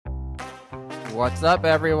What's up,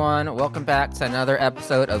 everyone? Welcome back to another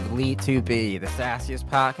episode of Lead2B, the sassiest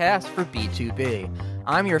podcast for B2B.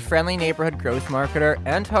 I'm your friendly neighborhood growth marketer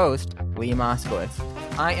and host, Lee Moskowitz.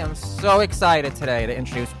 I am so excited today to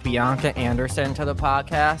introduce Bianca Anderson to the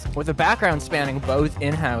podcast. With a background spanning both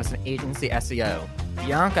in-house and agency SEO,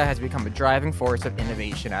 Bianca has become a driving force of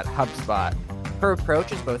innovation at HubSpot. Her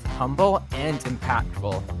approach is both humble and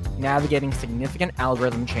impactful, navigating significant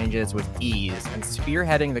algorithm changes with ease and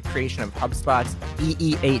spearheading the creation of HubSpot's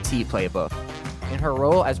EEAT Playbook. In her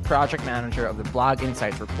role as project manager of the Blog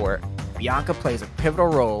Insights report, Bianca plays a pivotal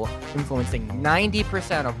role influencing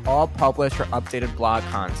 90% of all published or updated blog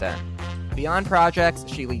content. Beyond projects,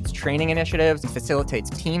 she leads training initiatives and facilitates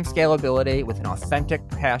team scalability with an authentic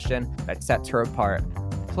passion that sets her apart.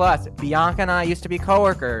 Plus, Bianca and I used to be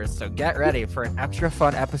coworkers, so get ready for an extra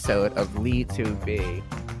fun episode of Lead2B.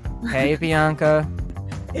 Hey, Bianca.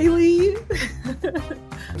 Hey, Lee.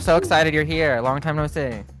 I'm so excited you're here. Long time no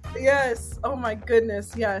see. Yes. Oh my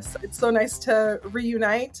goodness. Yes. It's so nice to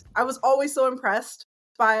reunite. I was always so impressed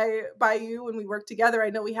by you when we worked together.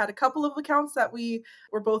 I know we had a couple of accounts that we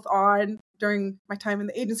were both on during my time in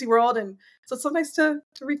the agency world. And so it's so nice to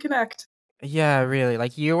reconnect. Yeah, really.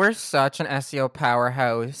 Like, you were such an SEO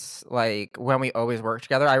powerhouse, like, when we always worked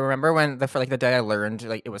together. I remember when the day I learned,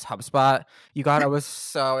 like, it was HubSpot, I was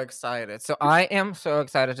so excited. So I am so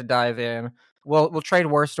excited to dive in. We'll trade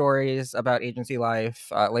war stories about agency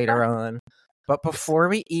life later on. But before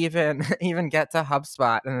we even get to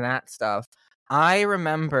HubSpot and that stuff, I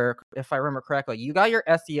remember, if I remember correctly, you got your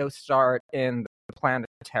SEO start in the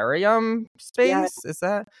planetarium space. Yes. Is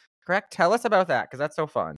that correct? Tell us about that, because that's so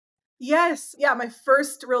fun. Yes. Yeah. My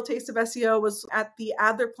first real taste of SEO was at the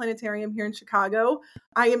Adler Planetarium here in Chicago.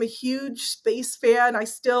 I am a huge space fan.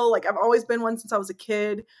 I've always been one since I was a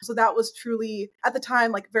kid. So that was truly, at the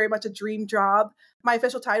time, like very much a dream job. My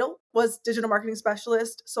official title was digital marketing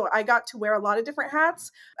specialist. So I got to wear a lot of different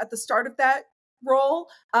hats. At the start of that role,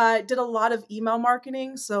 I did a lot of email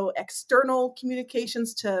marketing. So external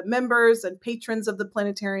communications to members and patrons of the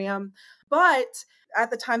planetarium. But at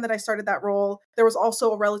the time that I started that role, there was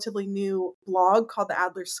also a relatively new blog called the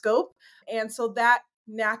Adler Scope. And so that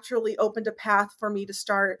naturally opened a path for me to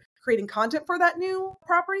start creating content for that new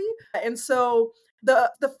property. And so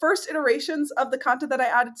the first iterations of the content that I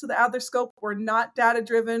added to the Adler Scope were not data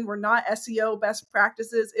driven, were not SEO best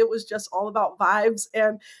practices. It was just all about vibes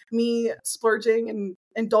and me splurging and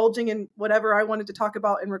indulging in whatever I wanted to talk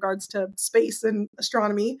about in regards to space and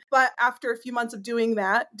astronomy. But after a few months of doing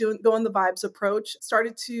that, going the vibes approach,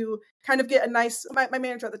 started to kind of get a nice, my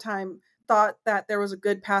manager at the time thought that there was a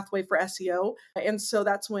good pathway for SEO. And so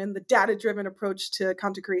that's when the data-driven approach to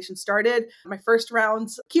content creation started. My first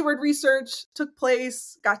rounds, keyword research took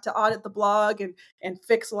place, got to audit the blog and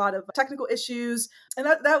fix a lot of technical issues. And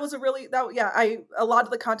that was a lot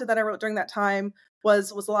of the content that I wrote during that time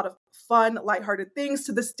was a lot of fun, lighthearted things.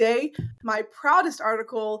 To this day, my proudest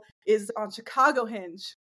article is on Chicago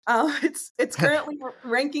Hinge. It's currently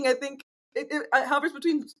ranking, I think, it hovers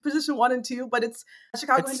between position 1 and 2, but it's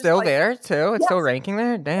Chicago. It's still there too. It's still ranking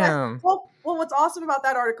there. Damn. Yes. Well, what's awesome about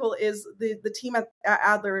that article is the team at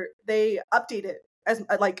Adler, they update it as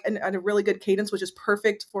in a really good cadence, which is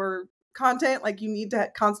perfect for content. Like, you need to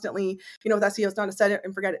constantly, with SEO, it's not a set it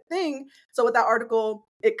and forget it thing. So with that article,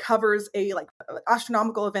 it covers a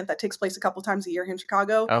astronomical event that takes place a couple times a year here in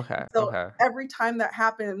Chicago. Okay. So every time that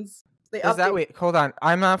happens, wait, hold on.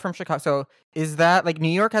 I'm not from Chicago. So is that New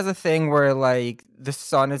York has a thing where the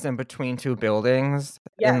sun is in between two buildings?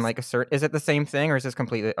 Yes. In is it the same thing, or is this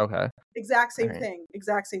completely okay? Exact same thing.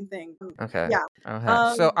 Okay. Yeah.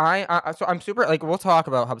 Okay. So I'm super, we'll talk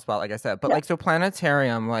about HubSpot, like I said, but so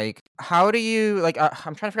planetarium, how do you, I'm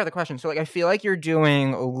trying to figure out the question. So I feel like you're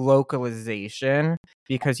doing localization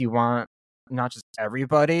because you want not just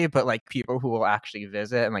everybody, but people who will actually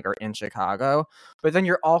visit and are in Chicago. But then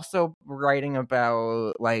you're also writing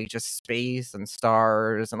about just space and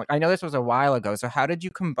stars. And I know this was a while ago. So how did you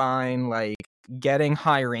combine getting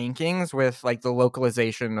high rankings with the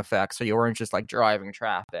localization effects, so you weren't just driving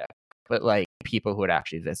traffic, but people who would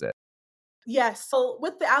actually visit? Yes. So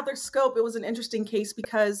with the Adler Scope, it was an interesting case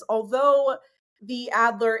because although the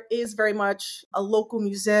Adler is very much a local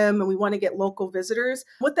museum and we want to get local visitors,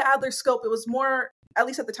 with the Adler Scope, it was more, at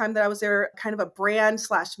least at the time that I was there, kind of a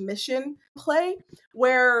brand/mission play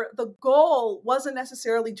where the goal wasn't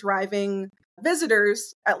necessarily driving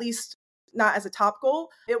visitors, at least not as a top goal.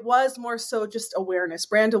 It was more so just awareness,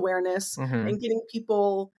 brand awareness, and getting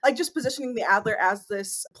people, just positioning the Adler as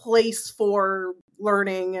this place for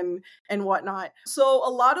learning and whatnot. So a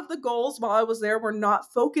lot of the goals while I was there were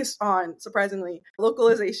not focused on, surprisingly,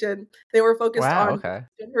 localization. They were focused Wow, on okay.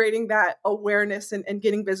 generating that awareness and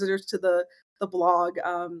getting visitors to the blog.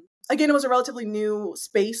 Again, it was a relatively new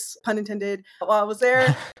space, pun intended, while I was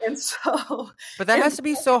there. And so, But that and has to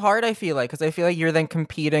be so hard, I feel like, because I feel like you're then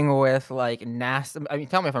competing with like NASA. I mean,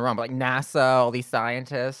 tell me if I'm wrong, but like NASA, all these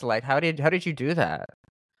scientists. Like, how did you do that?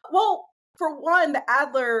 well, for one, the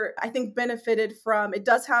Adler, I think, benefited from, it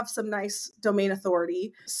does have some nice domain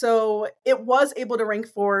authority. So it was able to rank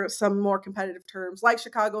for some more competitive terms like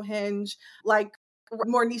Chicago Hinge, like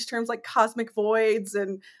more niche terms like cosmic voids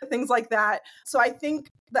and things like that. So I think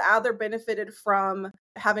the Adler benefited from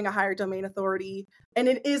having a higher domain authority. And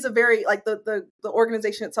it is a very, like the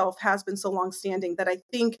organization itself has been so long standing that I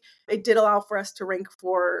think it did allow for us to rank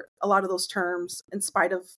for a lot of those terms in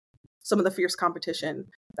spite of some of the fierce competition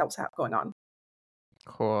that was going on.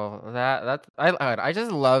 Cool. I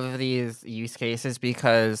just love these use cases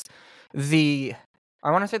because the I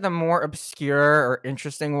want to say the more obscure or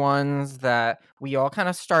interesting ones that we all kind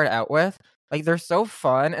of start out with, like they're so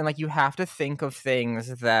fun and like you have to think of things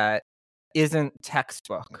that isn't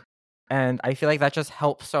textbook. And I feel like that just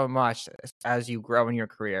helps so much as you grow in your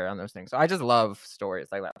career on those things. So I just love stories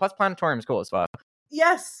like that. Plus planetarium is cool as fuck.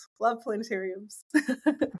 Yes, love planetariums.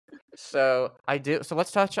 So I do. So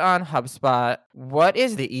let's touch on HubSpot. What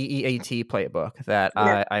is the EEAT playbook that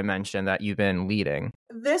Yeah. I mentioned that you've been leading?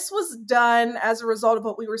 This was done as a result of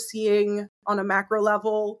what we were seeing on a macro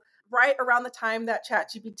level right around the time that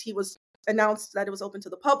ChatGPT was announced that it was open to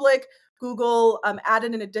the public. Google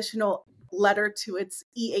added an additional letter to its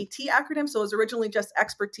EAT acronym. So it was originally just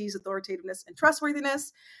expertise, authoritativeness, and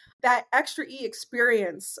trustworthiness. That extra E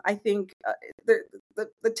experience, I think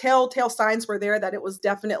the telltale signs were there that it was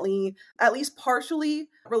definitely at least partially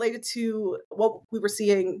related to what we were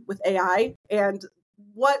seeing with AI and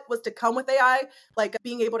what was to come with AI, like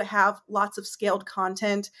being able to have lots of scaled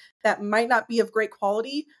content that might not be of great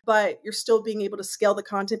quality, but you're still being able to scale the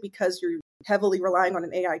content because you're heavily relying on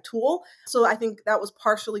an AI tool. So I think that was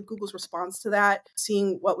partially Google's response to that,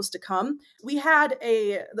 seeing what was to come. We had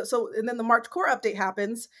and then the March core update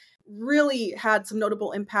happens, really had some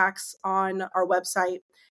notable impacts on our website.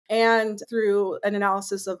 And through an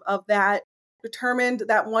analysis of that, determined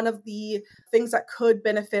that one of the things that could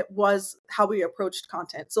benefit was how we approached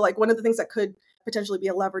content. So like one of the things that could potentially be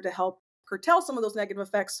a lever to help curtail some of those negative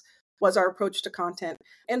effects was our approach to content.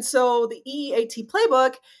 And so the EEAT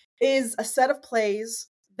playbook is a set of plays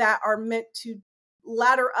that are meant to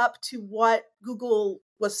ladder up to what Google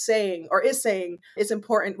was saying or is saying is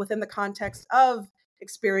important within the context of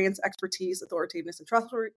experience, expertise, authoritativeness, and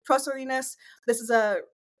trustworthiness. This is a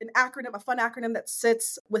fun acronym that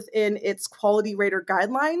sits within its quality rater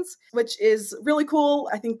guidelines, which is really cool.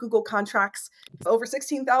 I think Google contracts over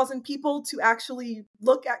 16,000 people to actually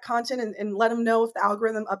look at content and let them know if the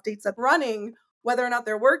algorithm updates that's running, whether or not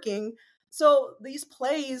they're working. So these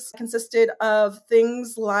plays consisted of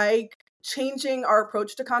things like changing our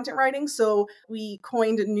approach to content writing. So we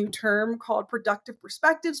coined a new term called productive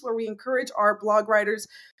perspectives, where we encourage our blog writers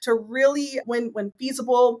to really, when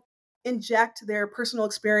feasible, inject their personal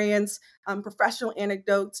experience, professional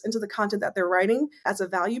anecdotes into the content that they're writing as a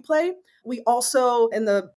value play. We also, in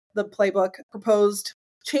the playbook, proposed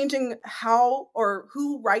changing how or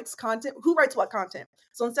who writes content, who writes what content.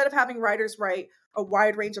 So instead of having writers write a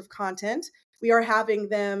wide range of content, we are having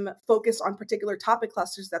them focus on particular topic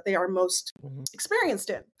clusters that they are most experienced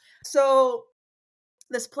in. So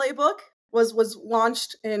this playbook was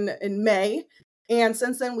launched in May. And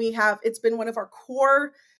since then it's been one of our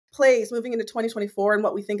core plays moving into 2024 and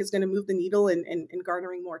what we think is going to move the needle in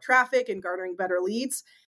garnering more traffic and garnering better leads.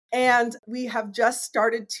 And we have just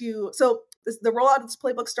started the rollout of this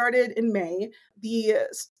playbook started in May. The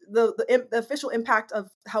official impact of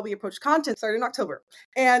how we approach content started in October.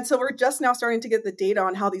 And so we're just now starting to get the data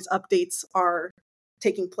on how these updates are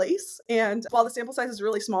taking place. And while the sample size is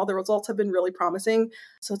really small, the results have been really promising.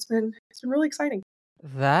 So it's been really exciting.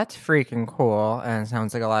 That's freaking cool and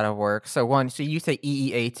sounds like a lot of work. So you say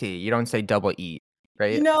EEAT, you don't say double E,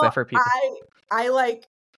 right? You know, For people. I like,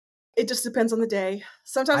 it just depends on the day.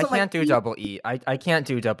 Sometimes I I'm like, can't do double E. I can't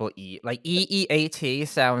do double E. Like EEAT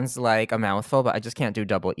sounds like a mouthful, but I just can't do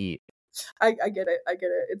double E. I get it.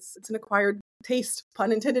 It's an acquired taste,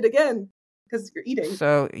 pun intended again, because you're eating.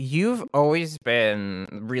 So you've always been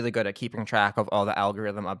really good at keeping track of all the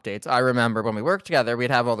algorithm updates. I remember when we worked together, we'd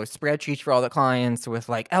have all those spreadsheets for all the clients with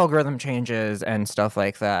like algorithm changes and stuff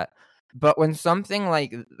like that. But when something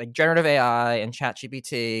like generative AI and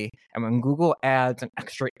ChatGPT, and when Google adds an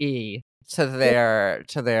extra E to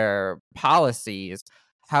their policies,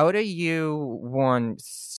 how do you, one,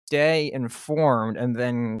 stay informed and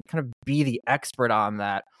then kind of be the expert on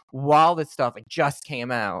that while this stuff just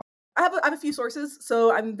came out? I have a few sources.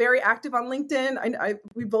 So I'm very active on LinkedIn.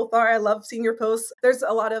 We both are. I love seeing your posts. There's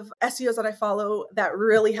a lot of SEOs that I follow that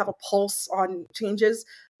really have a pulse on changes.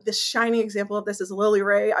 The shining example of this is Lily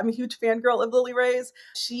Ray. I'm a huge fangirl of Lily Ray's.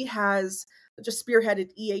 She has just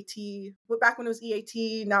spearheaded EAT. Back when it was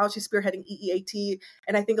EAT, now she's spearheading EEAT.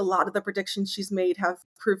 And I think a lot of the predictions she's made have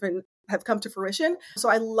come to fruition. So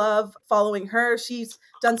I love following her. She's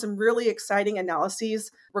done some really exciting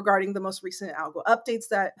analyses regarding the most recent algo updates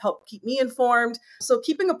that help keep me informed. So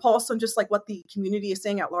keeping a pulse on just like what the community is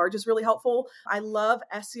saying at large is really helpful. I love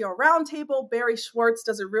SEO Roundtable. Barry Schwartz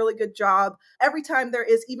does a really good job. Every time there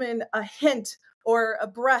is even a hint or a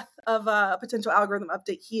breath of a potential algorithm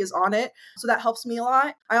update, he is on it. So that helps me a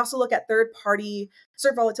lot. I also look at third-party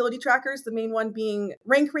search volatility trackers, the main one being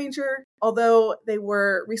Rank Ranger, although they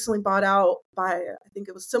were recently bought out by, I think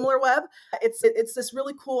it was SimilarWeb. It's this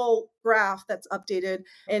really cool graph that's updated,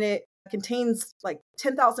 and it contains like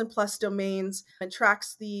 10,000 plus domains and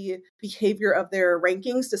tracks the behavior of their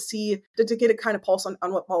rankings to get a kind of pulse on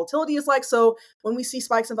what volatility is like. So when we see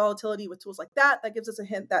spikes in volatility with tools like that gives us a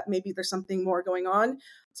hint that maybe there's something more going on.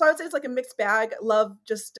 So I would say it's like a mixed bag. Love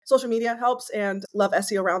just social media helps, and love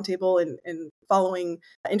SEO Roundtable and following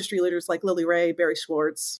industry leaders like Lily Ray, Barry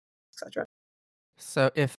Schwartz, etc. So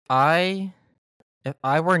if I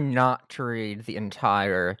were not to read the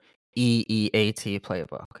entire EEAT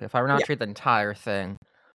playbook, if I were not to read the entire thing,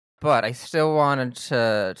 but I still wanted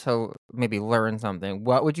to maybe learn something,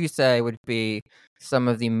 what would you say would be some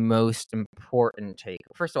of the most important take?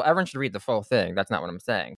 First of all, everyone should read the full thing. That's not what I'm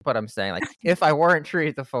saying. But I'm saying, like, if I weren't to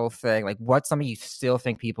read the full thing, like, what's something you still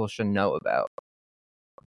think people should know about?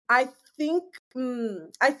 I think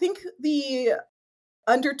the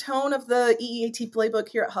undertone of the EEAT playbook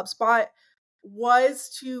here at HubSpot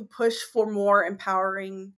was to push for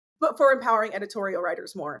empowering editorial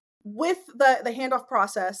writers more. With the handoff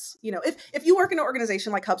process, if you work in an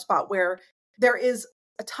organization like HubSpot where there is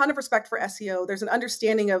a ton of respect for SEO, there's an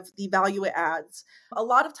understanding of the value it adds. A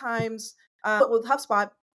lot of times with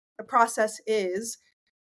HubSpot, the process is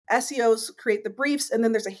SEOs create the briefs, and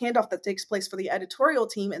then there's a handoff that takes place for the editorial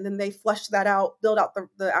team, and then they flesh that out, build out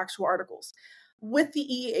the actual articles. With the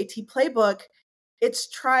EEAT playbook, it's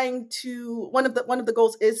trying to, one of the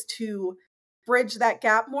goals is to bridge that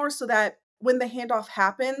gap more so that when the handoff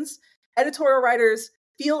happens, editorial writers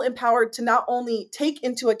feel empowered to not only take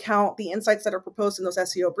into account the insights that are proposed in those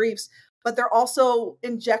SEO briefs, but they're also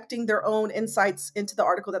injecting their own insights into the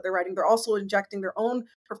article that they're writing. They're also injecting their own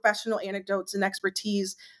professional anecdotes and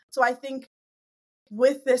expertise. So I think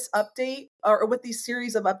with this update, or with these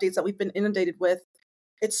series of updates that we've been inundated with,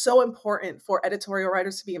 it's so important for editorial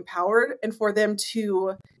writers to be empowered and for them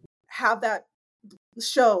to have that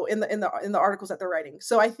show in the articles that they're writing.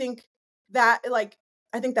 So I think that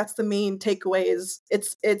that's the main takeaway is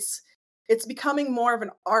it's becoming more of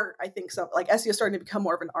an art. I think so. Like SEO is starting to become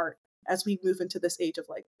more of an art as we move into this age of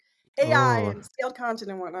like AI and scaled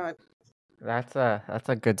content and whatnot. That's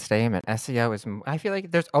a good statement. SEO is, I feel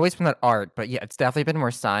like there's always been that art, but yeah, it's definitely been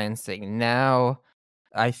more sciencing. Now,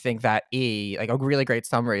 I think that like a really great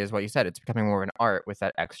summary is what you said. It's becoming more of an art with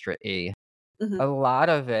that extra E. Mm-hmm. A lot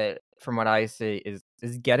of it, from what I see, is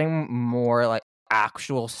getting more like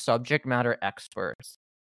actual subject matter experts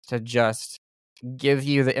to just give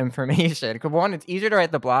you the information. Because one, it's easier to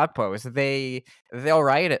write the blog post. They'll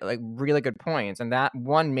write it like really good points, and that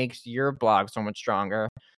one makes your blog so much stronger.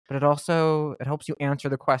 But it helps you answer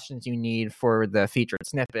the questions you need for the featured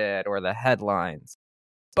snippet or the headlines.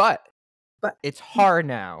 But it's hard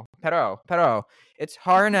now, pero it's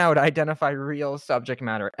hard now to identify real subject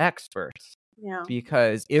matter experts. Yeah.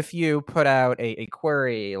 Because if you put out a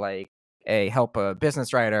query like a help a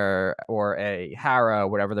business writer or a Hara,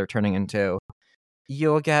 whatever they're turning into,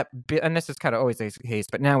 you'll get, and this is kind of always the case,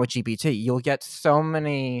 but now with GPT, you'll get so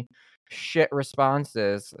many shit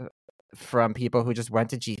responses from people who just went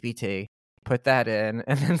to GPT, put that in,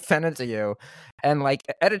 and then send it to you. And like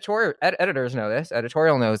editors know this,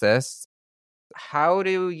 editorial knows this. How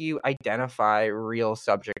do you identify real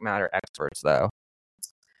subject matter experts, though?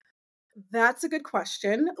 That's a good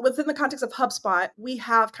question. Within the context of HubSpot, we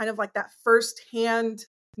have kind of like that firsthand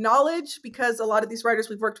knowledge because a lot of these writers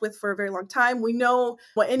we've worked with for a very long time. We know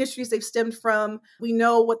what industries they've stemmed from. We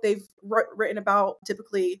know what they've written about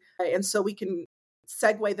typically. And so we can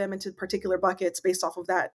segue them into particular buckets based off of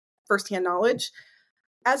that firsthand knowledge.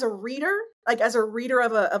 As a reader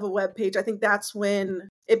of a web page, I think that's when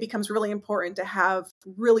it becomes really important to have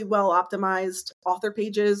really well optimized author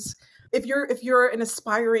pages. if you're an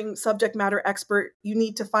aspiring subject matter expert, you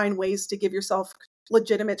need to find ways to give yourself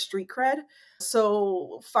legitimate street cred.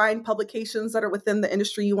 So find publications that are within the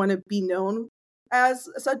industry you want to be known as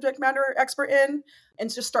a subject matter expert in,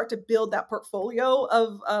 and just start to build that portfolio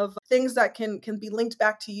of things that can be linked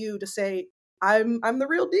back to you to say, I'm the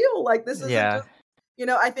real deal. Like, this isn't Yeah.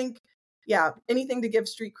 just, I think, yeah, anything to give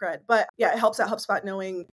street cred. But yeah, it helps at HubSpot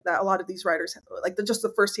knowing that a lot of these writers have like just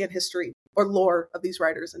the firsthand history or lore of these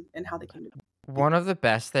writers and how they came to be. One of the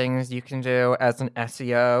best things you can do as an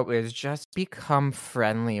SEO is just become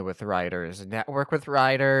friendly with writers, network with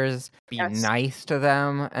writers, be Yes. nice to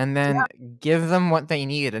them, and then give them what they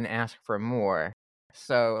need and ask for more.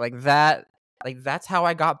 So that's how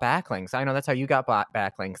I got backlinks. I know that's how you got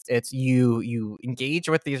backlinks. It's you engage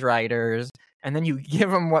with these writers and then you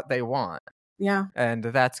give them what they want. Yeah. And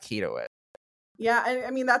that's key to it. Yeah.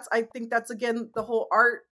 I mean, I think that's, again, the whole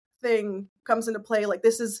art thing comes into play. Like,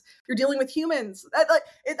 you're dealing with humans.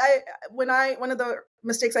 One of the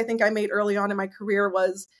mistakes I think I made early on in my career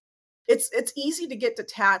was it's easy to get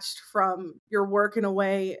detached from your work in a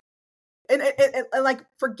way and like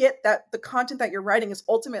forget that the content that you're writing is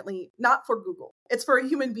ultimately not for Google. It's for a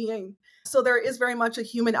human being. So there is very much a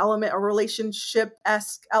human element, a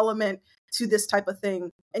relationship-esque element to this type of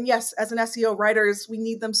thing. And yes, as an SEO writers, we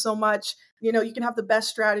need them so much. You can have the best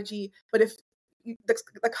strategy, but if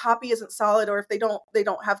the copy isn't solid, or if they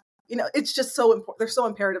don't have, it's just so important. They're so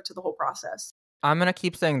imperative to the whole process. I'm going to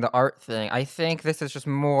keep saying the art thing. I think this is just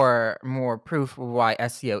more proof of why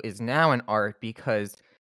SEO is now an art, because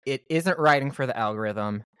it isn't writing for the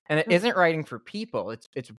algorithm and it isn't writing for people.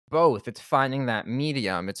 It's both. It's finding that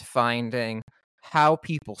medium. It's finding how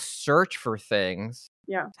people search for things,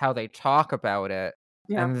 how they talk about it,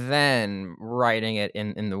 and then writing it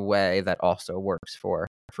in the way that also works for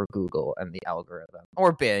Google and the algorithm,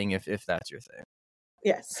 or Bing if that's your thing.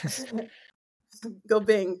 Yes. Go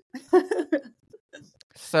Bing.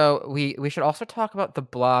 So we should also talk about the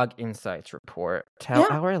Blog Insights report.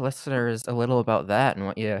 Tell our listeners a little about that and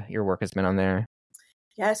what your work has been on there.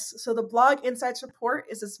 Yes. So the Blog Insights report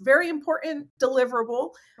is this very important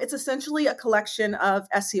deliverable. It's essentially a collection of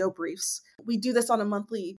SEO briefs. We do this on a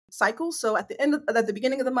monthly cycle. So at the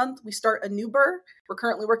beginning of the month, we start a new BER. We're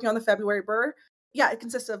currently working on the February BER. Yeah, it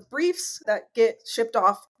consists of briefs that get shipped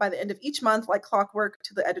off by the end of each month, like clockwork,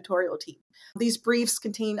 to the editorial team. These briefs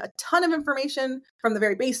contain a ton of information from the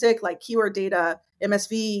very basic, like keyword data,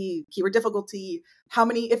 MSV, keyword difficulty,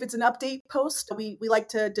 if it's an update post, we like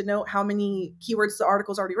to denote how many keywords the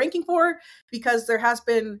article is already ranking for, because there has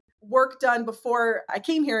been work done before I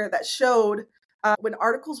came here that showed when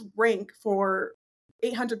articles rank for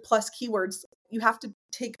 800 plus keywords, you have to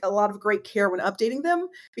take a lot of great care when updating them,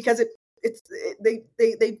 because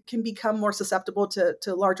they can become more susceptible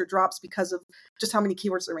to larger drops because of just how many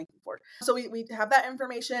keywords they're ranking for. So we have that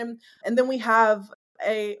information, and then we have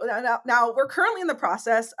now we're currently in the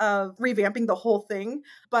process of revamping the whole thing,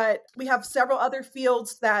 but we have several other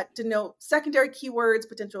fields that denote secondary keywords,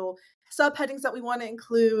 potential subheadings that we want to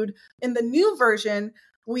include. In the new version,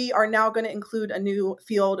 we are now going to include a new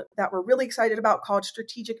field that we're really excited about called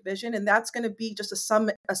strategic vision, and that's going to be just a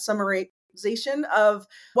summarization of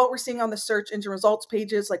what we're seeing on the search engine results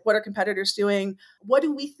pages, like what are competitors doing, what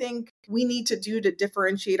do we think we need to do to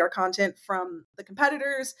differentiate our content from the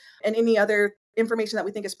competitors, and any other information that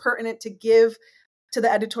we think is pertinent to give to the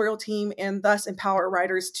editorial team, and thus empower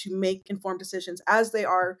writers to make informed decisions as they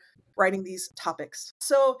are writing these topics.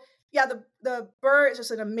 So yeah, the BER is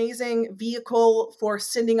just an amazing vehicle for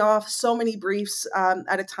sending off so many briefs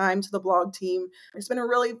at a time to the blog team. It's been a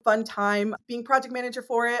really fun time being project manager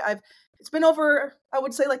for it. It's been over, I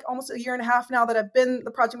would say, like almost a year and a half now that I've been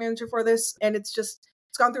the project manager for this, and it's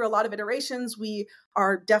gone through a lot of iterations. We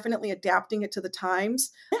are definitely adapting it to the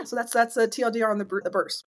times. Yeah, so that's a TLDR on the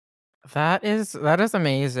BERs. That is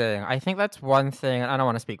amazing. I think that's one thing, and I don't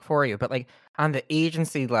want to speak for you, but like on the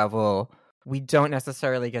agency level, we don't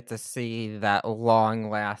necessarily get to see that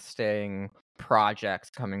long-lasting projects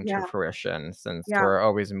coming to fruition, since we're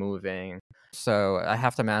always moving. So I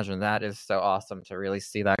have to imagine that is so awesome to really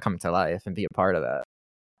see that come to life and be a part of that.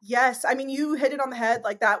 Yes. I mean, you hit it on the head.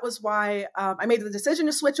 Like, that was why I made the decision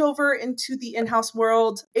to switch over into the in-house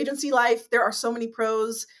world. Agency life, there are so many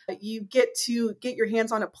pros. You get to get your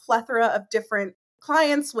hands on a plethora of different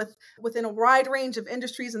clients within a wide range of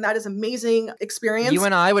industries, and that is amazing experience. You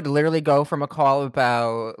and I would literally go from a call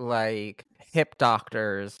about like hip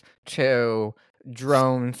doctors to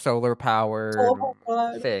drone solar powered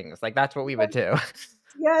things. Like, that's what we would do.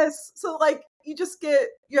 Yes. So like, you just get,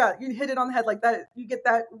 you hit it on the head like that. You get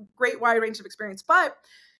that great wide range of experience. But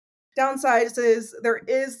downsides is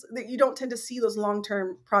that you don't tend to see those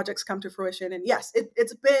long-term projects come to fruition. And yes,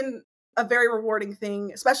 it's been a very rewarding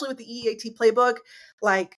thing, especially with the EEAT playbook.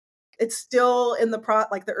 Like, it's still in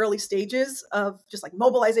the early stages of just like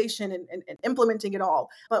mobilization and implementing it all.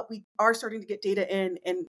 But we are starting to get data in,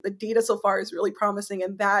 and the data so far is really promising.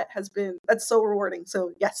 And that's so rewarding.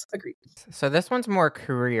 So yes, agreed. So this one's more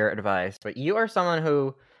career advice, but you are someone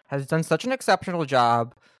who has done such an exceptional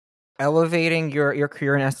job elevating your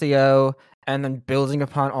career in SEO and then building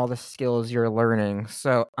upon all the skills you're learning.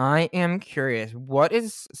 So I am curious, what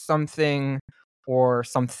is something or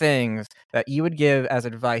some things that you would give as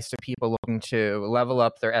advice to people looking to level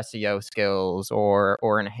up their SEO skills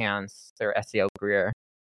or enhance their SEO career?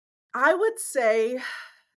 I would say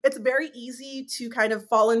it's very easy to kind of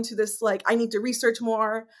fall into this, like, I need to research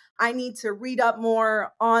more. I need to read up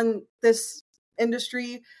more on this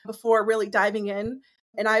industry before really diving in.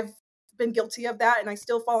 And I've been guilty of that. And I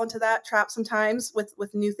still fall into that trap sometimes with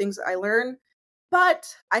new things that I learn.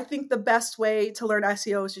 But I think the best way to learn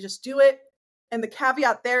SEO is to just do it. And the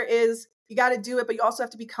caveat there is you got to do it, but you also have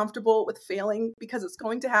to be comfortable with failing, because it's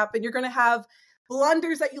going to happen. You're going to have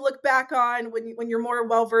blunders that you look back on when you're more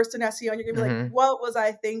well-versed in SEO, and you're gonna be like, what was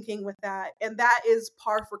I thinking with that? And that is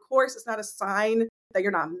par for course. It's not a sign that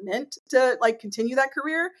you're not meant to like continue that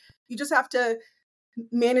career. You just have to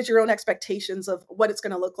manage your own expectations of what it's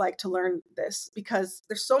going to look like to learn this, because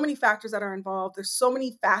there's so many factors that are involved. There's so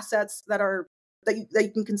many facets that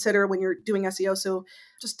you can consider when you're doing SEO. So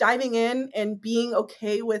just diving in and being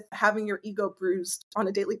okay with having your ego bruised on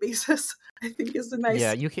a daily basis, I think is a nice.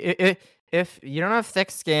 Yeah, if you don't have thick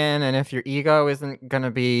skin and if your ego isn't gonna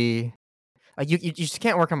be, you just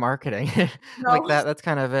can't work in marketing. No. Like that's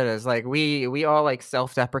kind of it. Is like we all like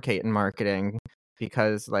self-deprecate in marketing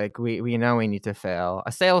because like we know we need to fail.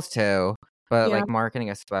 Sales too, but Yeah. like marketing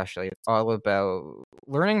especially, it's all about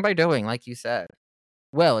learning by doing, like you said.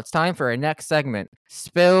 Well, it's time for our next segment,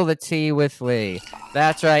 Spill the Tea with Lee.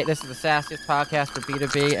 That's right, this is the sassiest podcast for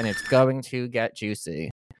B2B, and it's going to get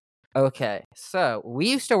juicy. Okay, so we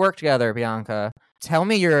used to work together, Bianca. Tell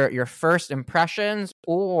me your first impressions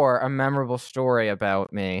or a memorable story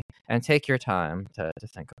about me, and take your time to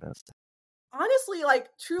think of this. Honestly, like,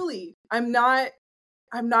 truly, I'm not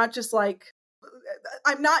just like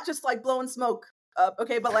blowing smoke up,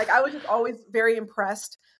 okay? But like, I was just always very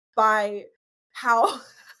impressed by how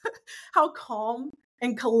how calm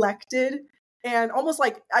and collected, and almost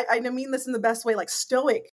like, I mean this in the best way, like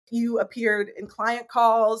stoic you appeared in client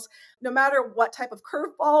calls. No matter what type of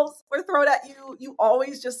curveballs were thrown at you, you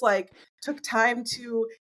always just like took time to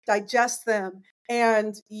digest them.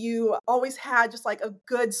 And you always had just like a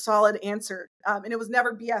good, solid answer. And it was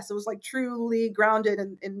never BS. It was like truly grounded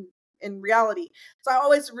in reality. So I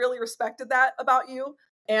always really respected that about you.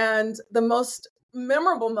 And the most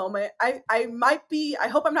memorable moment, I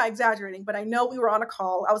hope I'm not exaggerating, but I know we were on a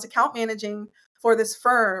call. I was account managing for this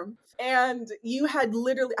firm, and you had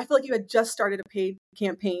literally, I feel like you had just started a paid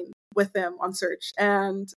campaign with them on search.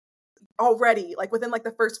 And already, like within like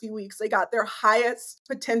the first few weeks, they got their highest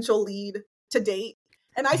potential lead to date.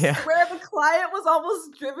 And I swear the client was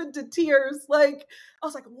almost driven to tears. Like, I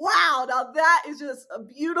was like, wow, now that is just a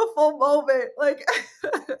beautiful moment. Like,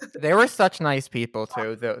 They were such nice people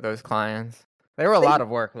too, those clients. They were a lot of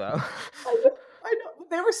work though. I know.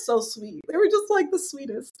 They were so sweet. They were just like the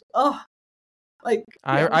sweetest. Oh, like,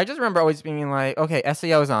 yeah. I just remember always being like, okay,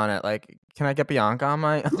 SEO's on it. Like, can I get Bianca on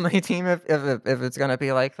my team if it's gonna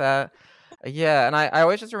be like that? Yeah, and I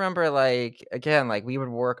always just remember, like, again, like we would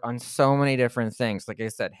work on so many different things. Like I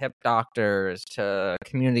said, hip doctors to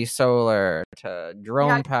community solar to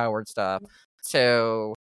drone powered stuff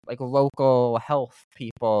to like local health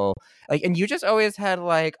people. Like, and you just always had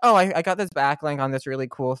like, oh, I got this backlink on this really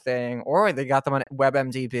cool thing, or they got them on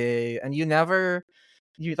WebMDB, and you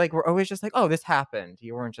like were always just like, oh, this happened.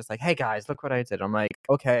 You weren't just like, hey guys, look what I did. I'm like,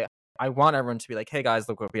 okay, I want everyone to be like, hey guys,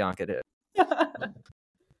 look what Bianca did.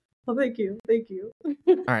 Well, thank you.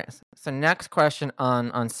 All right. So next question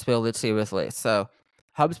on Spill the Tea with Lee. So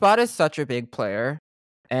HubSpot is such a big player,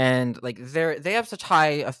 and like they have such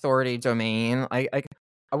high authority domain.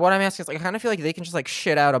 What I'm asking is, like, I kind of feel like they can just like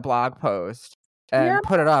shit out a blog post and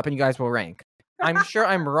put it up, and you guys will rank. I'm sure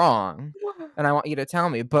I'm wrong, and I want you to tell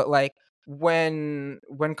me. But like when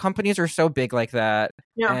companies are so big like that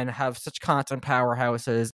and have such content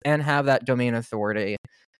powerhouses and have that domain authority,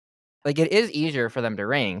 like it is easier for them to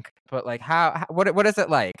rank. But like what is it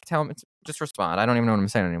like? Tell me, just respond. I don't even know what I'm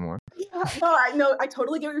saying anymore. Yeah, no, I know. I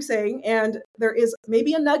totally get what you're saying, and there is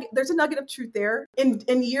maybe there's a nugget of truth there.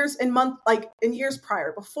 In years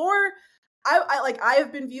prior, before I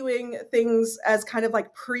have been viewing things as kind of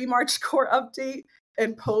like pre-March core update.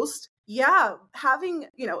 and post. Yeah, having,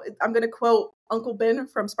 I'm going to quote Uncle Ben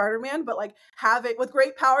from Spider-Man, but like with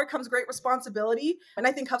great power comes great responsibility. And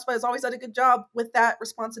I think HubSpot has always done a good job with that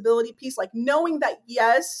responsibility piece, like knowing that,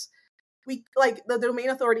 yes, we like the domain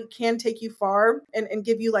authority can take you far and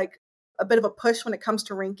give you like a bit of a push when it comes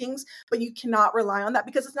to rankings, but you cannot rely on that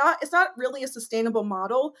because it's not really a sustainable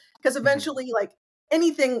model, because eventually like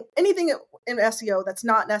anything in SEO that's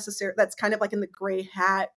not necessary, that's kind of like in the gray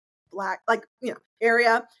hat, black, like,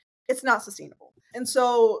 area, it's not sustainable. And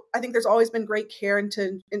so I think there's always been great care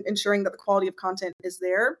into ensuring that the quality of content is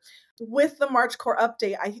there. With the March core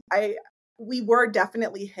update, we were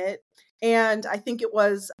definitely hit. And I think it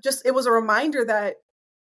was a reminder that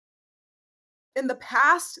in the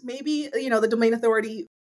past, maybe, the domain authority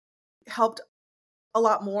helped a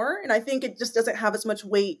lot more. And I think it just doesn't have as much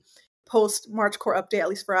weight post March core update, at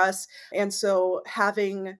least for us. And so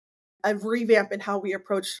having a revamp in how we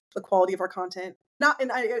approach the quality of our content.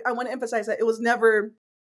 I want to emphasize that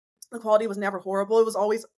the quality was never horrible. It was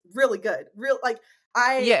always really good.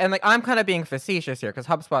 And like I'm kind of being facetious here because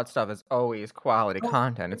HubSpot stuff is always quality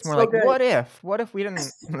content. It's more so like, good. what if we didn't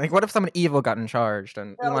like, what if someone evil got in charge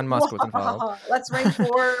and Elon Musk was involved? Let's rank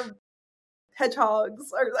for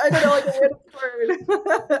hedgehogs, or I don't know, like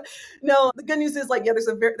a word. No, the good news is like, yeah, there's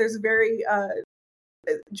a very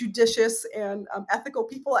judicious and ethical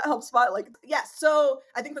people at HubSpot. Like, yes, so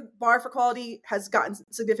I think the bar for quality has gotten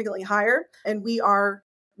significantly higher, and we're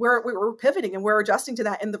pivoting and we're adjusting to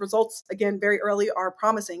that. And the results, again, very early are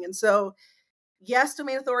promising. And so, yes,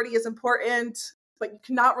 domain authority is important, but you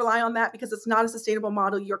cannot rely on that because it's not a sustainable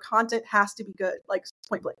model. Your content has to be good, like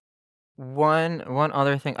point blank. One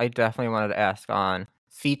other thing I definitely wanted to ask on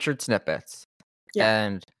featured snippets. Yeah.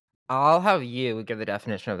 And I'll have you give the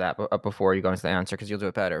definition of that before you go into the answer because you'll do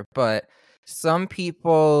it better. But some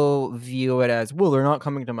people view it as, well, they're not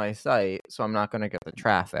coming to my site, so I'm not going to get the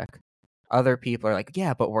traffic. Other people are like,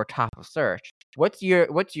 yeah, but we're top of search. What's your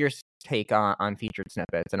take on featured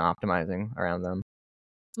snippets and optimizing around them?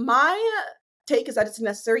 My take is that it's a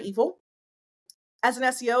necessary evil. As an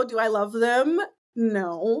SEO, do I love them?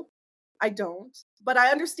 No, I don't. But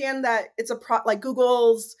I understand that it's like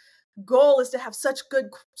Google's goal is to have such good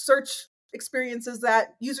search experiences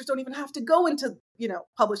that users don't even have to go into,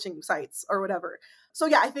 publishing sites or whatever. So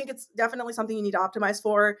yeah, I think it's definitely something you need to optimize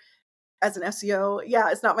for. As an SEO,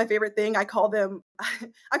 yeah, it's not my favorite thing. I call them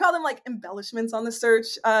like embellishments on the search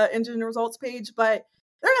engine results page, but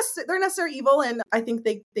they're necessary evil, and I think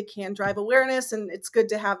they can drive awareness, and it's good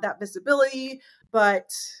to have that visibility.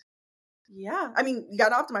 But yeah, I mean, you got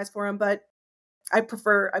to optimize for them, but I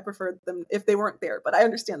prefer them if they weren't there. But I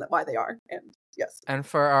understand why they are, and yes. And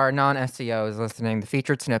for our non-SEOs listening, the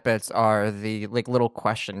featured snippets are the like little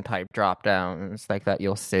question type drop downs like that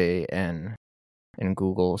you'll see in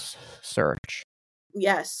Google's search.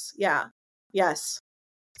 Yes. Yeah. Yes.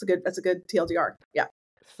 That's a good TLDR. Yeah.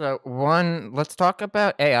 So let's talk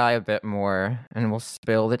about AI a bit more, and we'll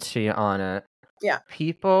spill the tea on it. Yeah.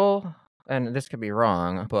 People, and this could be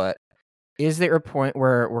wrong, but is there a point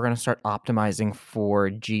where we're going to start optimizing for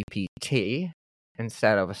GPT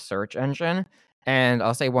instead of a search engine? And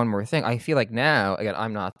I'll say one more thing. I feel like now, again,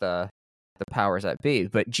 I'm not the powers that be,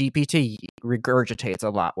 but GPT regurgitates a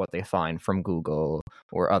lot what they find from Google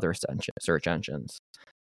or other search engines.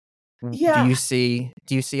 Yeah. Do you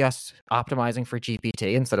see us optimizing for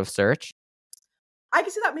GPT instead of search? I can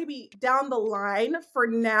see that maybe down the line. For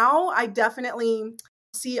now, I definitely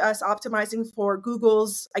see us optimizing for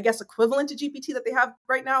Google's, I guess, equivalent to GPT that they have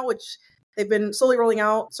right now, which they've been slowly rolling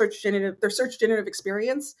out their search generative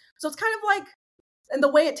experience. So it's kind of like, and the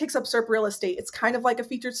way it takes up SERP real estate, it's kind of like a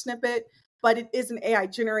featured snippet, but it is an AI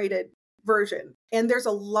generated version. And there's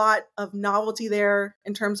a lot of novelty there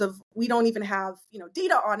in terms of, we don't even have,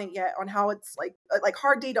 data on it yet, on how it's like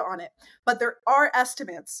hard data on it. But there are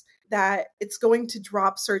estimates that it's going to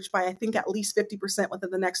drop search by, I think, at least 50% within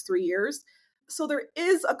the next 3 years. So there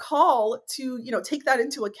is a call to, take that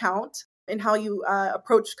into account in how you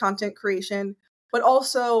approach content creation, but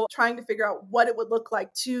also trying to figure out what it would look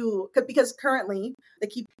like because currently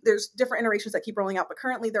there's different iterations that keep rolling out, but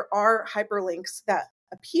currently there are hyperlinks that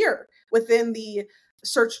appear within the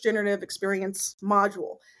search generative experience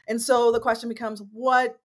module. And so the question becomes,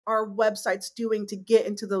 what are websites doing to get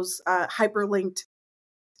into those hyperlinked,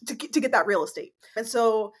 to get that real estate? And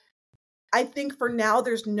so I think for now,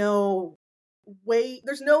 there's no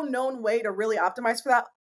known way to really optimize for that.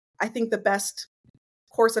 I think the best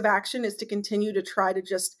course of action is to continue to try to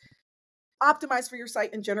just optimize for your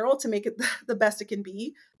site in general to make it the best it can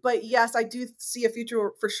be. But yes, I do see a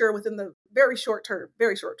future for sure within the very short term,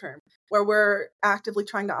 where we're actively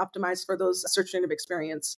trying to optimize for those search generative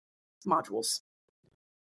experience modules.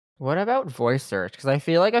 What about voice search? Because I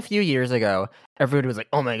feel like a few years ago, everybody was like,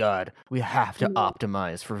 oh my God, we have to Mhm.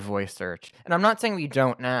 optimize for voice search. And I'm not saying we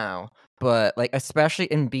don't now, but like, especially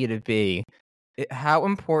in B2B, how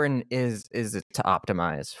important is it to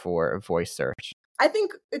optimize for voice search? I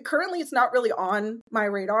think currently it's not really on my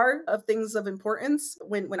radar of things of importance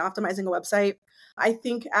when optimizing a website. I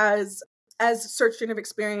think as search generative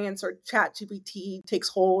experience or chat GPT takes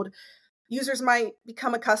hold, users might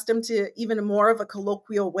become accustomed to even more of a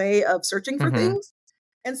colloquial way of searching for Mm-hmm. things.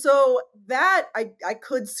 And so that I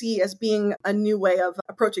could see as being a new way of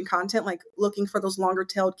approaching content, like looking for those longer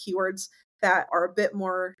tailed keywords that are a bit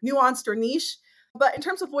more nuanced or niche. But in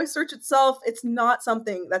terms of voice search itself, it's not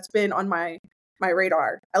something that's been on my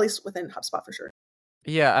radar, at least within HubSpot for sure.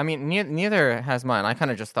 Yeah, I mean, neither has mine. I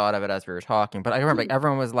kind of just thought of it as we were talking, but I remember like Mhm.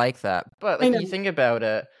 everyone was like that. But I like you know. think about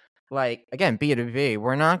it, like again, B2B,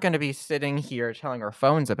 we're not going to be sitting here telling our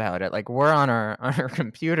phones about it. Like we're on our on our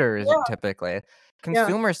computers Yeah, typically. yeah,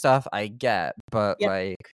 Consumer stuff, I get, but yeah.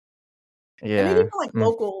 like, And maybe yeah, for like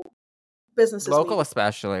local businesses, local maybe.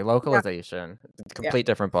 especially Yeah, localization, yeah. complete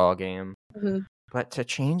different ball game. Mhm. But to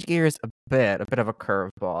change gears a bit of a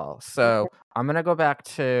curveball. Okay. So I'm gonna go back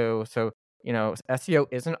to SEO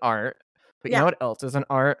is an art, but you know Yeah. what else is an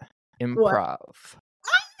art? What? Improv.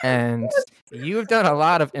 And you've done a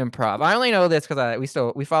lot of improv. I only know this because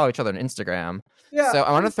we follow each other on Instagram. Yeah. So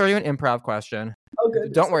I want to throw you an improv question. Oh Don't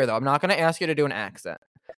goodness. worry though, I'm not gonna ask you to do an accent.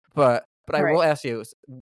 But I All right. will ask you,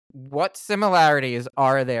 what similarities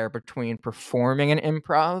are there between performing an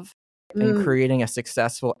improv and Mm. creating a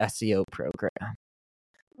successful SEO program?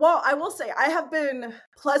 Well, I will say I have been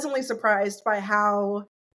pleasantly surprised by how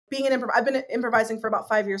being an I've been improvising for about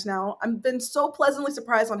 5 years now. I've been so pleasantly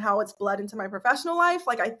surprised on how it's bled into my professional life.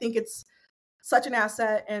 Like I think it's such an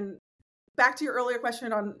asset. And back to your earlier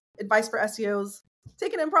question on advice for SEOs,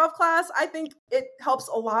 take an improv class. I think it helps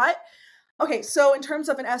a lot. Okay, so in terms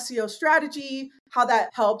of an SEO strategy, how that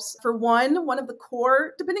helps, for one of the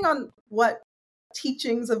core, depending on what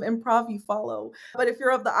teachings of improv you follow. But if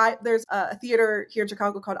you're of there's a theater here in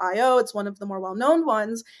Chicago called IO. It's one of the more well-known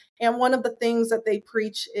ones. And one of the things that they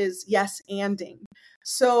preach is yes anding.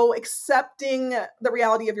 So accepting the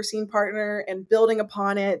reality of your scene partner and building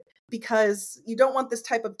upon it, because you don't want this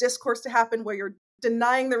type of discourse to happen where you're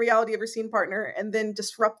denying the reality of your scene partner and then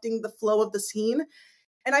disrupting the flow of the scene.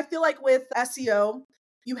 And I feel like with SEO,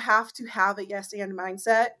 you have to have a yes and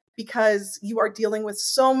mindset because you are dealing with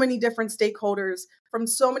so many different stakeholders from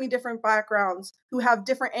so many different backgrounds who have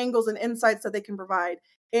different angles and insights that they can provide.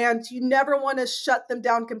 And you never want to shut them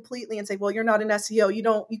down completely and say, well, you're not an SEO. You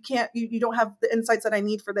don't have the insights that I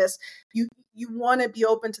need for this. You want to be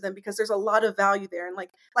open to them because there's a lot of value there. And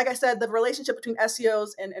like I said, the relationship between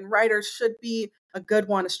SEOs and writers should be a good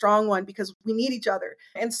one, a strong one, because we need each other.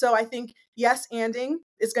 And so I think yes anding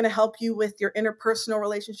is going to help you with your interpersonal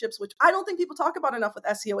relationships, which I don't think people talk about enough with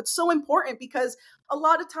SEO. It's so important because a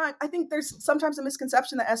lot of time, I think there's sometimes a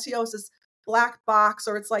misconception that SEO is this black box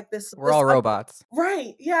or it's like We're all like, robots.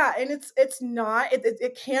 right. Yeah. And it's not,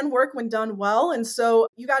 it can work when done well. And so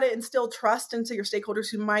you got to instill trust into your stakeholders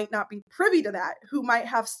who might not be privy to that, who might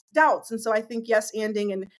have doubts. And so I think yes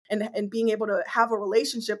anding and being able to have a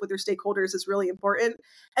relationship with your stakeholders is really important.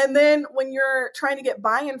 And then when you're trying to get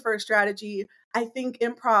buy-in for a strategy, I think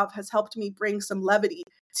improv has helped me bring some levity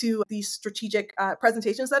to these strategic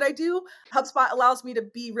presentations that I do. HubSpot allows me to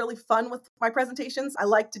be really fun with my presentations. I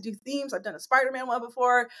like to do themes. I've done a Spider-Man one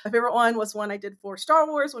before. My favorite one was one I did for Star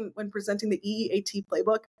Wars when presenting the EEAT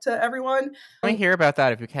playbook to everyone. Let me hear about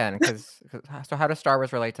that if you can, because so how does Star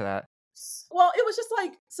Wars relate to that? Well, it was just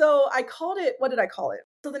like, so I called it, what did I call it?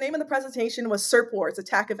 So the name of the presentation was SERP Wars,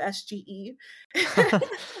 Attack of SGE.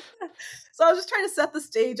 So I was just trying to set the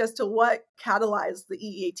stage as to what catalyzed the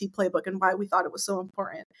EEAT playbook and why we thought it was so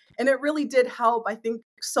important. And it really did help, I think,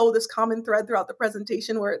 sow this common thread throughout the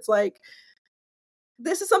presentation where it's like,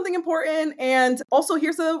 this is something important. And also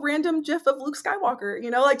here's a random GIF of Luke Skywalker,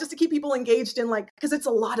 like just to keep people engaged in because it's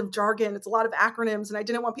a lot of jargon, it's a lot of acronyms. And I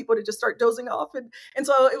didn't want people to just start dozing off. And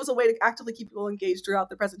so it was a way to actively keep people engaged throughout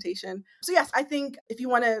the presentation. So yes, I think if you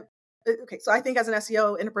want to, okay, so I think as an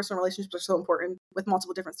SEO, interpersonal relationships are so important with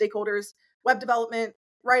multiple different stakeholders, web development,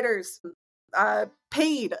 writers,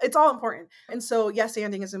 paid, it's all important. And so yes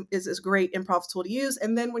anding is a great improv tool to use.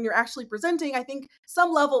 And then when you're actually presenting, I think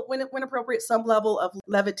some level, when appropriate, some level of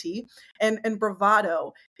levity and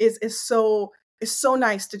bravado is so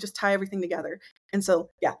nice to just tie everything together. And so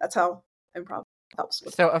yeah, that's how improv. helps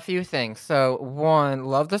with So a few things. So one,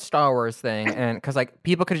 love the Star Wars thing, and because like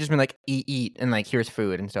people could have just been like eat and like here's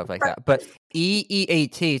food and stuff like that. that. But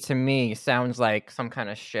EEAT to me sounds like some kind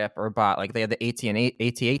of ship or bot. Like they had the AT and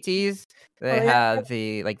AT-ATs. They Oh, yeah. had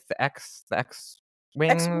the X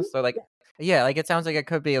X-Wing? wings. So like yeah, like it sounds like it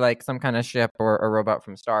could be like some kind of ship or a robot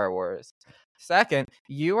from Star Wars. Second,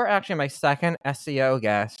 you are actually my second SEO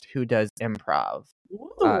guest who does improv. Ooh,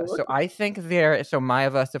 So okay. I think so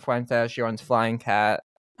Maya Vesta Fuentes, she runs Flying Cat,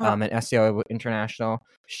 and SEO International.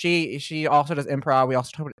 She also does improv. We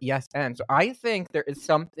also talk about ESN. So I think there is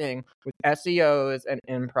something with SEOs and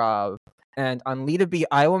improv. And on Lita B,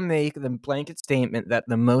 I will make the blanket statement that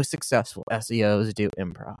the most successful SEOs do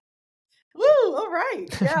improv. Woo! All right.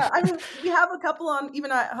 Yeah. I mean, we have a couple on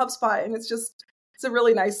even at HubSpot, and it's a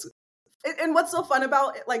really nice. And what's so fun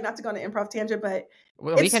about it, like, not to go on an improv tangent, but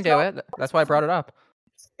Well, we can do it. That's why I brought it up.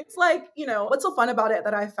 it's like, what's so fun about it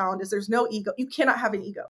that I found is there's no ego. You cannot have an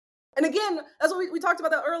ego. And again, that's what we talked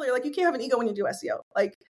about that earlier. Like, you can't have an ego when you do SEO.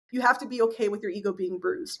 Like, you have to be okay with your ego being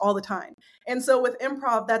bruised all the time. And so with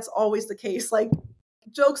improv, that's always the case. Like,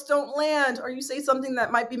 jokes don't land, or you say something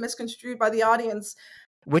that might be misconstrued by the audience.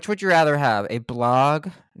 Which would you rather have, a blog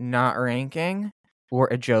not ranking or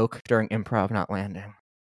a joke during improv not landing?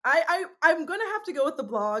 I'm going to have to go with the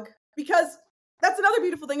blog, because that's another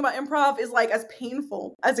beautiful thing about improv is, like, as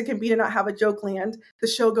painful as it can be to not have a joke land, the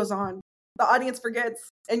show goes on. The audience forgets,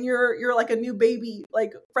 and you're like a new baby,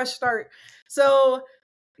 like fresh start. So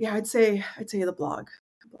yeah, I'd say the blog.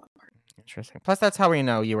 Part. Interesting. Plus, that's how we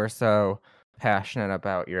know you were so passionate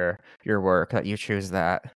about your work that you choose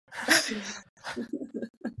that.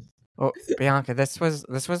 Well, Bianca, this was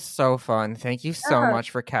so fun. Thank you so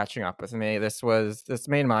much for catching up with me. This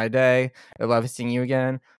made my day. I love seeing you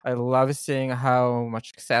again. I love seeing how much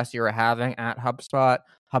success you are having at HubSpot.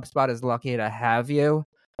 HubSpot is lucky to have you.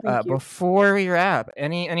 Thank you. Before we wrap,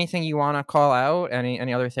 anything you want to call out?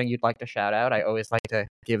 Any other thing you'd like to shout out? I always like to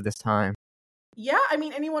give this time. Yeah, I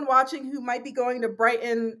mean, anyone watching who might be going to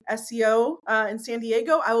Brighton SEO in San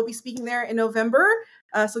Diego, I will be speaking there in November.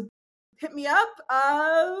 So hit me up.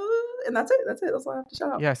 And that's it. That's all I have to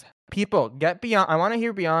shout out. Yes. People, get Bianca. I want to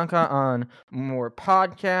hear Bianca on more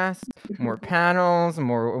podcasts, more panels,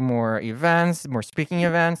 more events, more speaking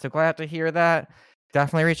events. So glad to hear that.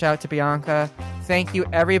 Definitely reach out to Bianca. Thank you,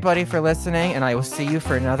 everybody, for listening, and I will see you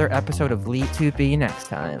for another episode of Lead to Be next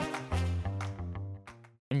time.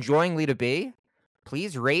 Enjoying Lead to Be?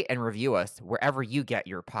 Please rate and review us wherever you get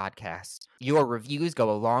your podcasts. Your reviews go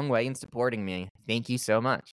a long way in supporting me. Thank you so much.